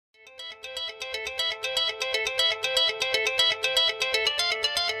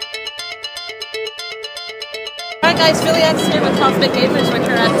Alright guys, Philiax here with Compulsion Gamers. We're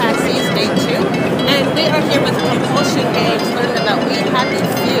here at PAX East Day 2, and we are here with Compulsion Games learning about We Happy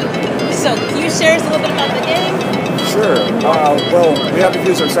Few. So, can you share us a little bit about the game? Sure. Well, We Happy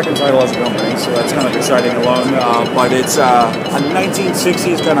Few is our second title as a company, so that's kind of exciting alone. But it's a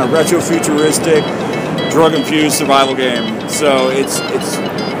 1960s kind of retro-futuristic, drug-infused survival game. So it's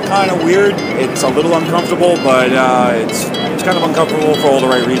kind of weird. It's a little uncomfortable, but it's kind of uncomfortable for all the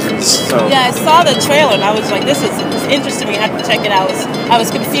right reasons. So yeah, I saw the trailer and I was like, this is interesting. We had to check it out. I was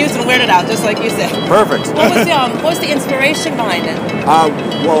confused and weirded out, just like you said. Perfect. What was the inspiration behind it?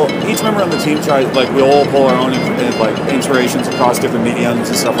 Well, each member on the team tries, we all pull our own inspirations across different mediums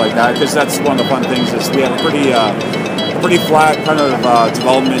and stuff like that, because that's one of the fun things is we have a pretty flat kind of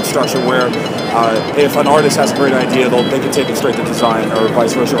development structure where if an artist has a great idea, they can take it straight to design or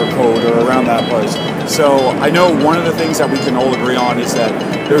vice versa, or code, or around that place. So I know one of the things that we can all agree on is that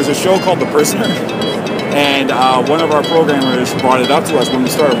there's a show called The Prisoner, and one of our programmers brought it up to us when we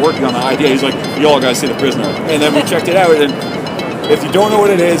started working on the idea. He's like, you all gotta see The Prisoner. And then we checked it out, and if you don't know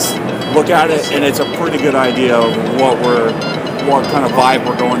what it is, look at it, and it's a pretty good idea of what kind of vibe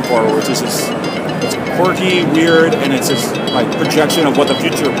we're going for, which is it's quirky, weird, and it's this projection of what the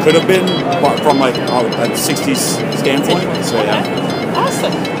future could have been from a 60s standpoint. So yeah.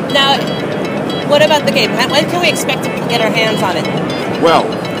 Awesome. Now, what about the game? When can we expect to get our hands on it? Well,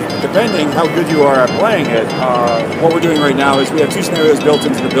 depending how good you are at playing it, what we're doing right now is we have two scenarios built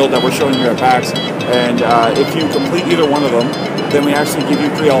into the build that we're showing you at PAX, and if you complete either one of them, then we actually give you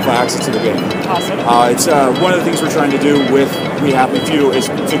pre-alpha access to the game. Awesome. It's one of the things we're trying to do with We Happy Few is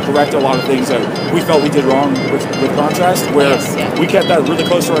to correct a lot of things that we felt we did wrong with Contrast, where we kept that really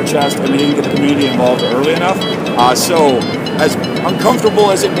close to our chest and we didn't get the community involved early enough. So as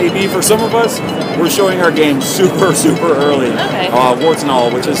uncomfortable as it may be for some of us, we're showing our game super early, warts and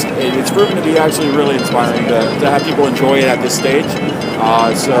all, which is it's proven to be actually really inspiring to have people enjoy it at this stage.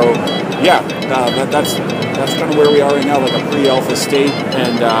 So yeah, that's kind of where we are right now, like a pre-alpha state,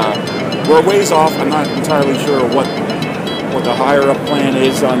 and we're a ways off. I'm not entirely sure what the higher up plan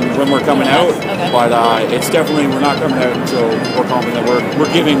is on when we're coming out, but it's definitely, we're not coming out until we're confident that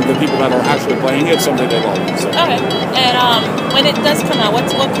we're giving the people that are actually playing it something they love. So. Okay, and when it does come out, what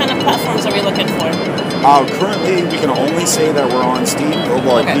kind of platforms are we looking for? Currently, we can only say that we're on Steam,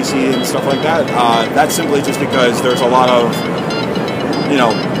 mobile, PC, and stuff like that. That's simply just because there's a lot of,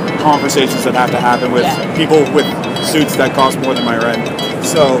 conversations that have to happen with people with suits that cost more than my rent.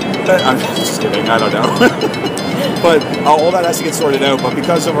 So, I'm just kidding, I don't know. But all that has to get sorted out. But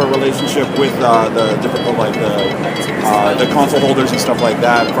because of our relationship with the different, the console holders and stuff like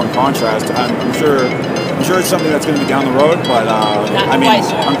that from Contrast, I'm sure it's something that's going to be down the road. But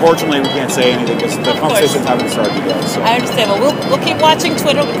unfortunately, we can't say anything because the conversations haven't started yet. So. I understand. Well, we'll keep watching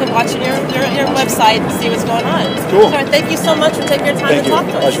Twitter. We can watch your website and see what's going on. Cool. So, thank you so much for taking your time to talk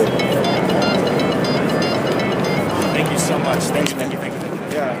to us. Pleasure. Thank you so much. Thank you.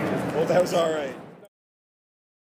 Yeah. Well, that was all right.